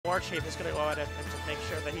board shape is going to go ahead and just make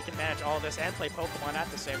sure that he can manage all of this and play Pokemon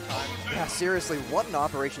at the same time. Yeah, seriously, what an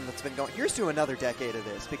operation that's been going. Here's to another decade of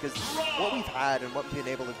this, because what we've had and what we've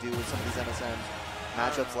been able to do with some of these MSM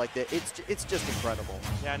matchups like this, it's just incredible.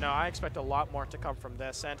 Yeah, no, I expect a lot more to come from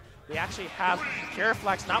this, and we actually have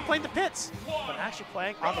Kiraflax not playing the pits, but actually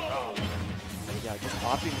playing on the road. Yeah, just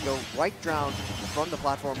opting to go right down from the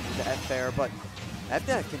platform to F fair, but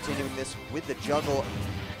Ebnet continuing this with the juggle.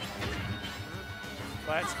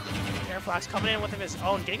 But Kiraflax coming in with his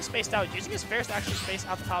own, getting spaced out, using his fairs to actually space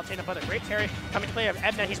out the Palutena, but a great carry coming to play of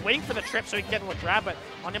Ebnet. He's waiting for the trip so he can get him with grab, but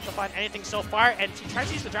unable to find anything so far, and he tries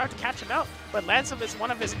to use the drive to catch him out, but lands him as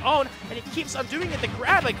one of his own, and he keeps on doing it. The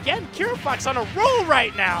grab again. Kiraflax on a roll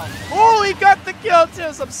right now. Oh, he got the kill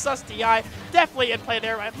too. Some sus DI. Definitely in play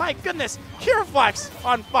there. My goodness, Kiraflax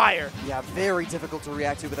on fire. Yeah, very difficult to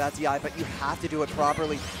react to with that DI, but you have to do it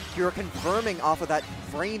properly. Kira confirming off of that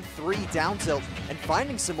frame 3 down tilt and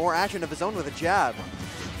finding some more action of his own with a jab.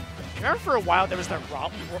 Remember for a while there was that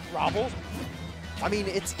robble? I mean,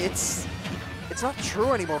 it's not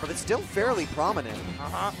true anymore, but it's still fairly prominent.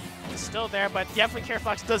 It's still there, but definitely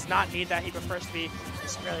Kiraflax does not need that. He prefers to be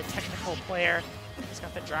this fairly technical player. He's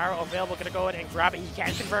got the gyro available, gonna go in and grab it. He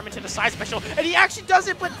can convert him into the side special, and he actually does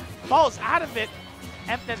it, but falls out of it.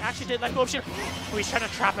 Ebnet actually did let go of shit. Oh, he's trying to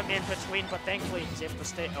trap him in between, but thankfully he's able to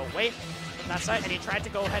stay away from that side, and he tried to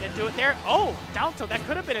go ahead and do it there. Oh, down tilt. That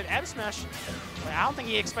could have been an M smash, but I don't think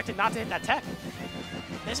he expected not to hit that tech.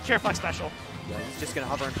 There's a Kiraflax special. Yeah, he's just going to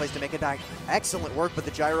hover in place to make it back. Excellent work, but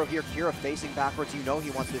the gyro here, Kira facing backwards. You know he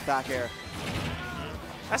wants this back air.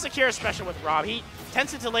 That's the Kira special with Rob. He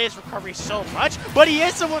tends to delay his recovery so much, but he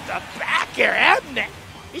hits him with the back air. Ebnet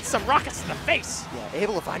eats some rockets in the face. Yeah,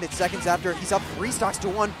 able to find it seconds after. He's up 3 stocks to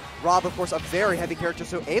 1. Rob, of course, a very heavy character,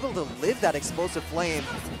 so able to live that explosive flame.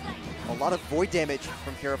 A lot of void damage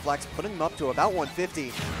from Kiraflax, putting him up to about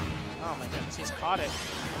 150. Oh my goodness, he's caught it.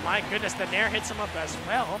 My goodness, the Nair hits him up as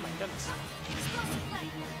well. Oh my goodness.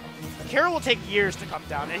 Kira will take years to come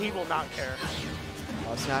down, and he will not care.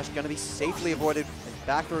 Smash going to be safely avoided. And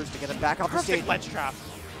back throws to get him back off the stage. Perfect ledge trap.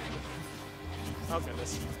 Oh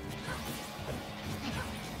goodness.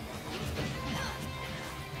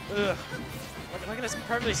 Ugh. Look at this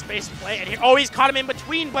perfectly spaced play, and he's caught him in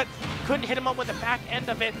between, but couldn't hit him up with the back end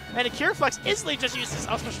of it. And Kiraflax instantly just used his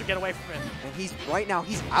up smash to get away from it. And he's right now,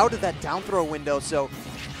 he's out of that down throw window, so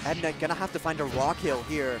Ebnet gonna have to find a rock hill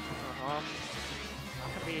here. Not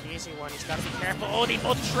gonna be an easy one. He's gotta be careful. Oh, they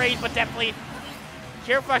both trade, but definitely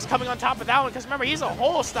Kiraflax coming on top of that one, because remember, he's a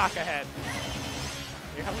whole stock ahead.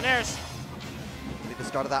 Here comes the Nairs. At the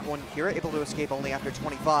start of that one, Kira able to escape only after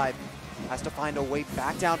 25. Has to find a way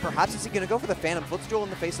back down. Perhaps is he going to go for the Phantom Footstool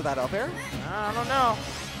in the face of that up air? I don't know.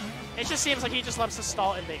 It just seems like he just loves to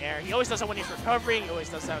stall in the air. He always does that when he's recovering. He always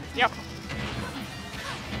does that. Yep.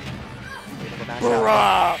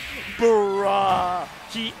 Bruh.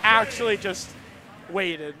 He actually just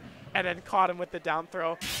waited and then caught him with the down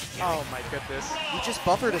throw. Oh my goodness. He just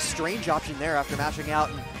buffered a strange option there after mashing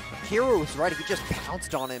out. And Kira was right. He just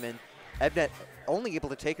pounced on him, and Ebnet only able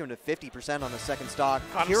to take him to 50% on the second stock.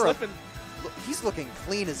 Caught him slipping. He's looking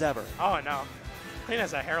clean as ever. Oh, no. Clean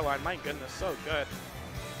as a hairline. My goodness, so good.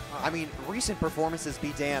 I mean, recent performances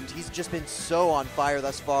be damned. He's just been so on fire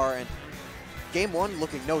thus far, and game 1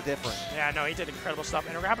 looking no different. Yeah, no, he did incredible stuff.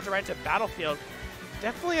 And we're happens right to Battlefield.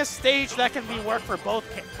 Definitely a stage that can be worked for both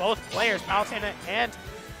players. Palutena and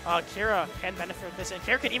Kira can benefit from this, and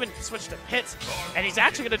Kira can even switch to pits, and he's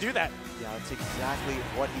actually going to do that. Yeah, that's exactly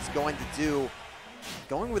what he's going to do.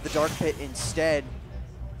 Going with the Dark Pit instead.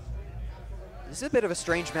 This is a bit of a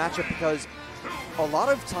strange matchup because a lot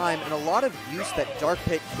of time and a lot of use that Dark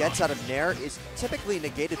Pit gets out of Nair is typically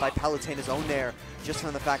negated by Palutena's own Nair, just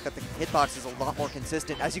from the fact that the hitbox is a lot more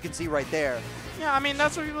consistent, as you can see right there. Yeah, I mean,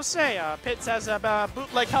 that's what people say. Pit says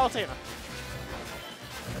bootleg Palutena.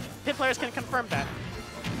 Pit players can confirm that.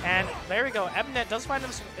 And there we go. Ebnet does find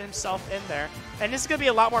himself in there. And this is going to be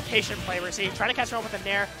a lot more patient play. We're seeing trying to catch him up with a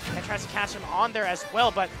Nair and tries to catch him on there as well.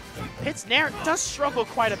 But Pit's Nair does struggle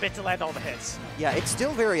quite a bit to land all the hits. Yeah, it's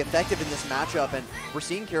still very effective in this matchup. And we're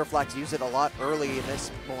seeing Kiraflax use it a lot early in this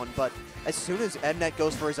one. But as soon as Ebnet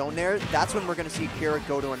goes for his own Nair, that's when we're going to see Kira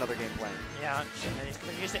go to another game plan. Yeah, and he's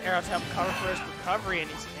going to use the arrow to help cover for his recovery. And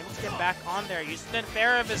he's able to get back on there. Using an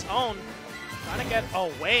fair of his own. Trying to get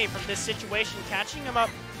away from this situation. Catching him up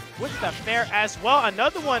with the fair as well.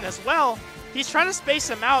 Another one as well. He's trying to space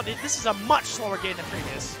him out. This is a much slower game than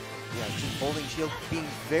previous. Yeah, just holding shield, being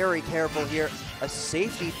very careful here. A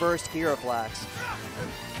safety first Kiraflax.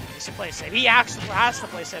 He should play safe. He actually has to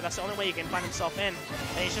play safe. That's the only way he can find himself in.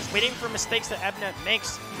 And he's just waiting for mistakes that Ebnet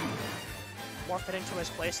makes. more fitting to his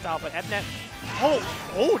playstyle, but Ebnet,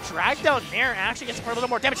 drag down Nair actually gets for a little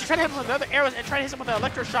more damage. He's trying to hit him with other arrows and trying to hit him with an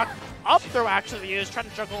electroshock. Up throw actually used, trying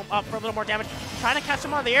to juggle him up for a little more damage. Trying to catch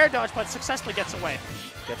him on the air dodge, but successfully gets away.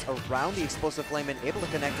 Gets around the explosive flame and able to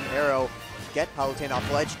connect an arrow. Get Palutena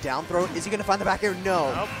off ledge. Down throw. Is he going to find the back air?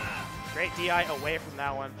 No. Nope. Great DI away from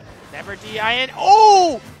that one. Never DI in.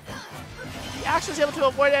 Oh! He actually was able to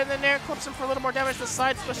avoid it, and then Nair clips him for a little more damage. The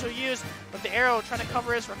side special used, but the arrow trying to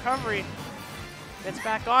cover his recovery. Gets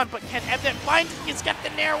back on, but can Ebnet find it? He's got the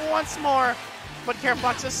Nair once more. But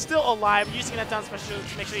Kiraflax is still alive, using that down special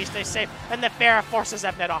to make sure he stays safe. And the Fair forces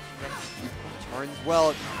Ebnet off of him. Turns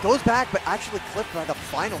well, goes back, but actually clipped by the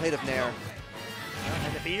final hit of Nair.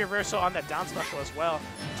 And the B reversal on that down special as well,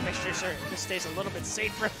 to make sure this stays a little bit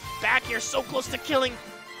safer. Back here, so close to killing.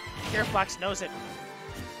 Kiraflax knows it.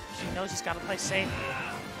 He knows he's got to play safe.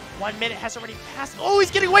 1 minute has already passed. Oh,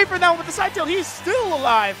 he's getting away from that one with the side tilt. He's still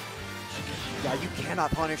alive. Yeah, you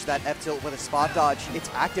cannot punish that F-tilt with a spot dodge.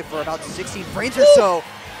 It's active for about 16 frames or so.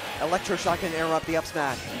 Electroshock can interrupt the up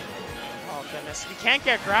smash. Oh, goodness. He can't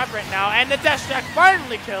get grabbed right now, and the dash attack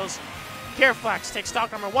finally kills. Kiraflax takes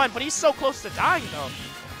stock number 1, but he's so close to dying, though.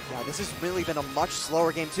 Yeah, this has really been a much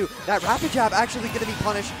slower game, too. That rapid jab actually going to be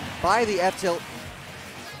punished by the F-tilt.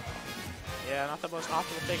 Yeah, not the most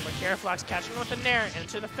optimal thing, but Kiraflax catching him with the Nair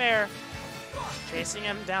into the Fair. Chasing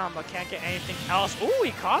him down, but can't get anything else. Ooh,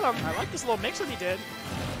 he caught him. I like this little mix that he did.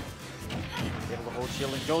 Able to hold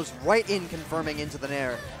shield and goes right in, confirming into the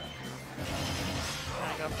Nair.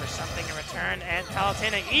 Gonna go for something in return, and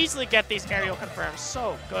Palutena easily get these aerial confirms.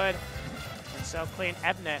 So good and so clean.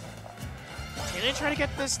 Ebnet continuing to try to get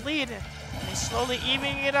this lead, and he's slowly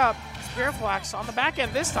evening it up. Kiraflax on the back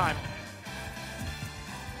end this time.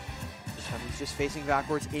 He's just facing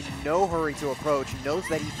backwards, in no hurry to approach. He knows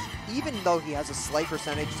that even though he has a slight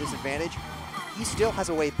percentage disadvantage, he still has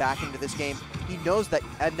a way back into this game. He knows that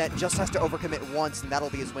Ebnet just has to overcommit once, and that'll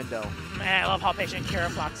be his window. Man, I love how patient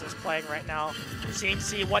Kiraflax is playing right now.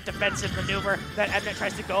 See what defensive maneuver that Ebnet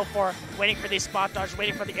tries to go for, waiting for these spot dodges,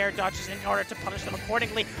 waiting for the air dodges in order to punish them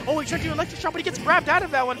accordingly. Oh, he tried to do an electric shot, but he gets grabbed out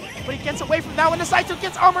of that one. But he gets away from that one. The side tilt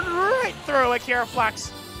gets armored right through it.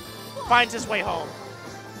 Kiraflax finds his way home.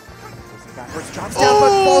 Backwards, drops down,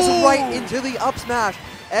 but falls right into the up smash.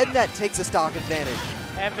 Ebnet takes a stock advantage.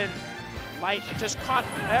 Evan Light just caught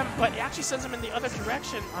him, but it actually sends him in the other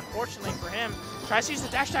direction, unfortunately for him. Tries to use the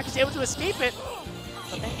dash attack, he's able to escape it.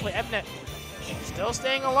 But thankfully, Ebnet still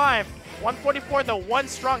staying alive. 144, the one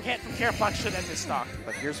strong hit from Kiraflax should end his stock.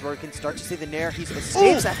 But here's where we can start to see the Nair. He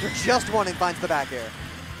escapes after just one and finds the back air.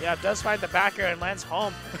 Yeah, does find the back air and lands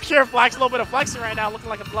home. Kiraflax, a little bit of flexing right now, looking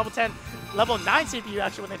like a level 10. Level 9 CPU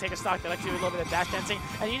actually when they take a stock. They like to do a little bit of dash dancing.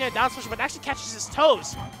 And you know down switch, but actually catches his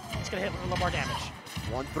toes. It's going to hit with a little more damage.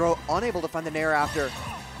 One throw, unable to find the Nair after.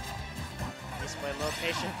 He's playing a little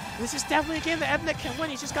patient. This is definitely a game that Ebnet can win.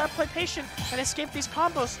 He's just got to play patient and escape these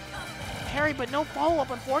combos. Parry, but no follow-up,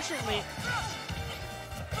 unfortunately.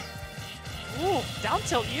 Ooh, down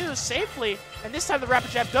tilt used safely. And this time the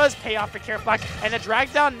rapid jab does pay off for Kiraflax. And the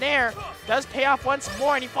drag down Nair does pay off once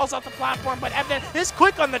more, and he falls off the platform, but Ebnet is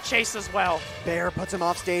quick on the chase as well. Bear puts him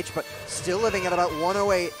off stage, but still living at about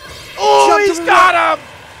 108. Oh, he's got him!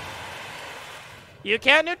 You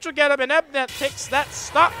can't neutral get him, and Ebnet takes that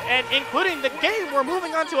stock, and including the game, we're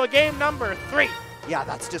moving on to a game number 3. Yeah,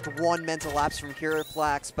 that's just one mental lapse from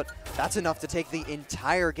Kiraflax, but that's enough to take the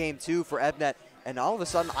entire game, too, for Ebnet. And all of a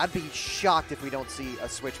sudden, I'd be shocked if we don't see a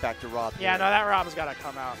switch back to Rob. Yeah, no, that Rob's got to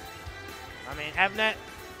come out. I mean, Ebnet,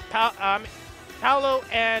 Paolo,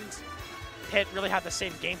 and Hit really have the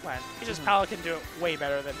same game plan. It's just Paolo can do it way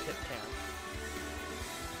better than Hit can.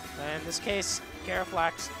 And in this case,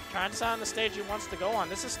 Kiraflax trying to decide on the stage he wants to go on.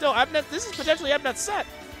 This is still Ebnet. This is potentially Ebnet's set.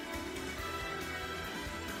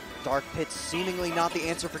 Dark Pit's seemingly not the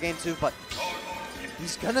answer for game 2, but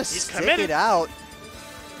he's gonna stick committed. it out.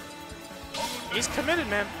 He's committed,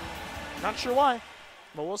 man. Not sure why,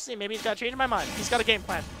 but we'll see. Maybe he's got to change my mind. He's got a game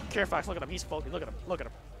plan. Kiraflax, look at him. He's focused. Look at him. Look at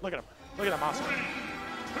him. Look at him. Look at that monster.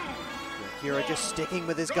 Kira just sticking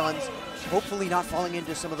with his guns, hopefully not falling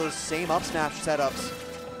into some of those same up smash setups.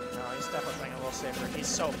 No, he's definitely playing a little safer. He's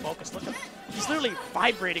so focused. Look at him. He's literally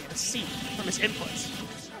vibrating in the seat from his inputs.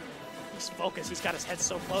 He's focused. He's got his head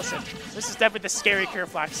so close. And this is definitely the scary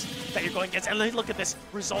Kiraflax that you're going against. And look at this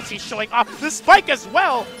results he's showing off. The spike as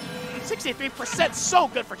well. 63%, so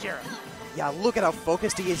good for Kira. Yeah, look at how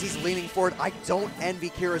focused he is. He's leaning forward. I don't envy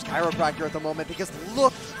Kira's chiropractor at the moment because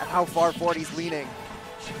look at how far forward he's leaning.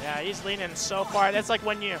 Yeah, he's leaning so far. That's like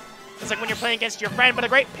when you're playing against your friend, but a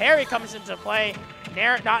great parry comes into play.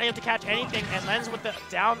 Nair not able to catch anything and lands with the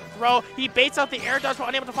down throw. He baits out the air dodge but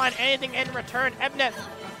unable to find anything in return. Ebnet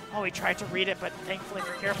Oh, he tried to read it, but thankfully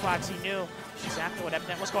for Kiraflax, he knew exactly what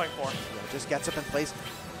Ebnet was going for. Yeah, just gets up in place.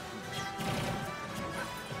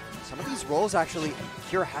 Some of these rolls, actually,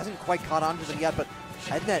 Kira hasn't quite caught on to them yet, but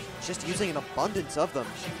Ebnet just using an abundance of them.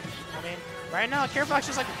 I mean, right now, Kiraflax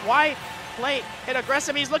is like, why play it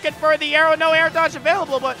aggressive? He's looking for the arrow, no air dodge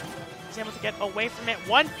available, but he's able to get away from it.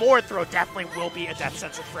 One forward throw definitely will be a death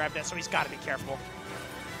sentence for Ebnet, so he's got to be careful.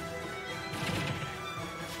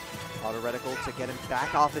 Auto reticle to get him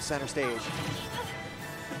back off the center stage.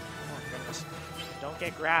 Oh, goodness. Don't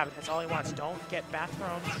get grabbed. That's all he wants. Don't get back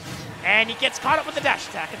thrown. And he gets caught up with the dash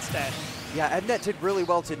attack instead. Yeah, Ebnet did really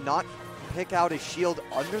well to not pick out his shield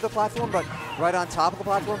under the platform, but right on top of the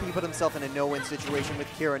platform, he put himself in a no-win situation with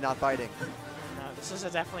Kira not biting. No, this is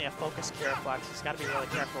definitely a focused Kiraflax. He's got to be really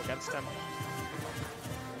careful against him.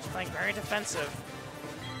 He's playing very defensive.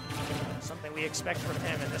 Something we expect from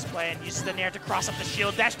him in this play, and uses the nair to cross up the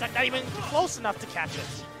shield. Dash attack not even close enough to catch it.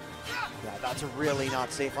 Yeah, that's really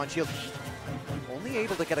not safe on shield. Only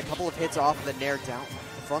able to get a couple of hits off of the nair down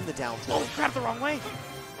from the down tilt. Oh, grabbed the wrong way.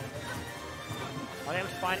 Unable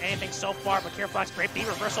to find anything so far, but Kiraflax, great B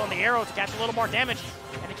reversal on the arrow to catch a little more damage,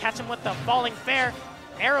 and to catch him with the falling fair.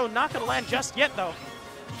 Arrow not going to land just yet, though.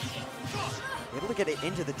 Able to get it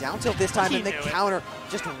into the down tilt this time, and the counter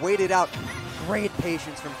just waited out. Great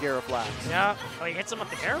patience from Kiraflax. Yeah. Oh, he hits him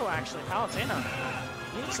with the arrow, actually. Palutena.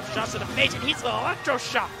 He needs some shots to the face, and he's the electro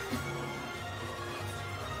shock.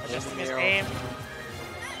 Adjusting his aim.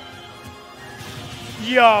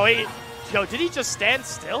 Yo, did he just stand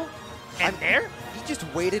still? And there? He just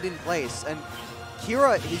waited in place, and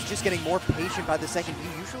Kira is just getting more patient by the second.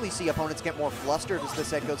 You usually see opponents get more flustered as the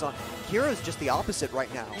set goes on. Kira is just the opposite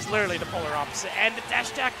right now. He's literally the polar opposite. And the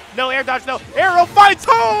dash attack, no air dodge, no. Arrow finds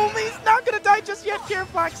home! He's not going to die just yet.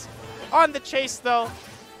 Kiraflax on the chase, though.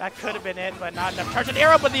 That could have been it, but not enough charge. An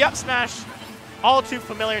arrow, but the up smash. All too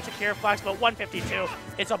familiar to Kiraflax, but 152.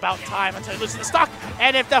 It's about time until he loses the stock.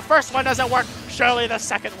 And if the first one doesn't work, surely the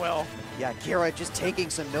second will. Yeah, Kira just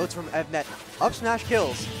taking some notes from Ebnet. Up smash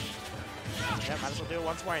kills. Yeah, might as well do it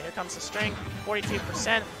once more. Here comes the string,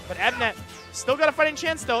 42%. But Ebnet still got a fighting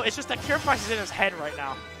chance, though. It's just that Kiraflax is in his head right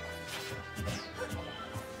now.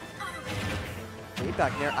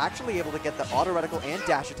 Feedback there, actually able to get the auto reticle and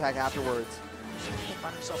dash attack afterwards. He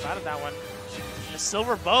find himself out of that one. The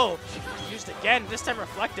silver bow used again, this time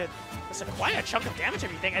reflected. It's quite a chunk of damage,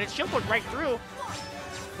 everything, and it's shield going right through.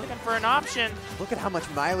 Looking for an option. Look at how much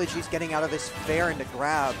mileage he's getting out of this fair into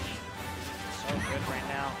grab. So good right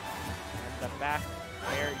now. And the back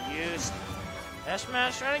air used.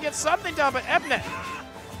 Smash trying to get something done, but Ebnet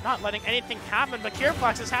not letting anything happen. But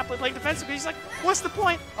Kiraflax is happily playing defensive because he's like, what's the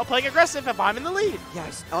point of playing aggressive if I'm in the lead? Yeah,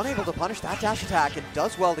 he's unable to punish that dash attack and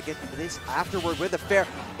does well to get this afterward with a fair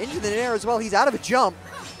into the air as well. He's out of a jump.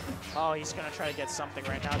 Oh, he's going to try to get something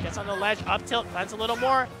right now. Gets on the ledge, up tilt, lands a little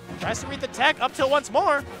more. Tries to read the tech, up tilt once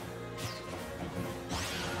more.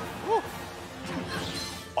 Woo.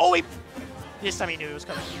 Oh, this time he knew it was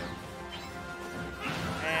coming.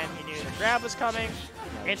 And he knew the grab was coming.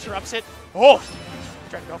 Interrupts it. Oh,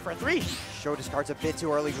 trying to go for a 3. Show discards a bit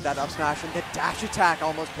too early with that up smash, and the dash attack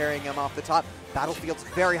almost carrying him off the top. Battlefield's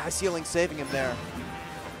very high ceiling, saving him there.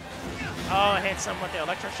 Oh, it hits him with the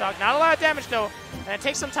electroshock. Not a lot of damage, though. And it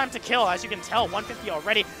takes some time to kill, as you can tell. 150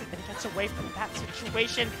 already. And he gets away from that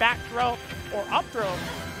situation. Back throw or up throw.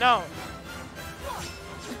 No.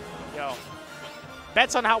 Yo.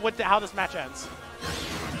 Bets on how this match ends.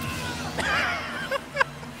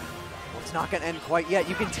 It's not going to end quite yet.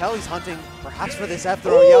 You can tell he's hunting perhaps for this F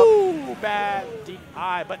throw. Ooh, bad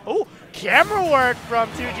DI. But, oh, camera work from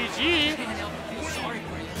 2GG.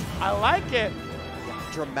 I like it.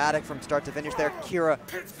 Dramatic from start to finish there. Kira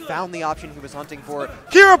found the option he was hunting for.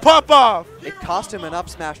 Kira pop off! It cost him an up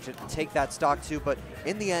smash to take that stock too, but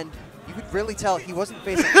in the end, you could really tell he wasn't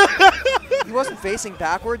facing he wasn't facing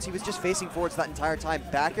backwards, he was just facing forwards that entire time.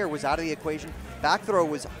 Back air was out of the equation. Back throw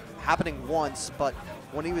was happening once, but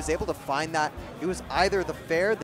when he was able to find that, it was either the fair,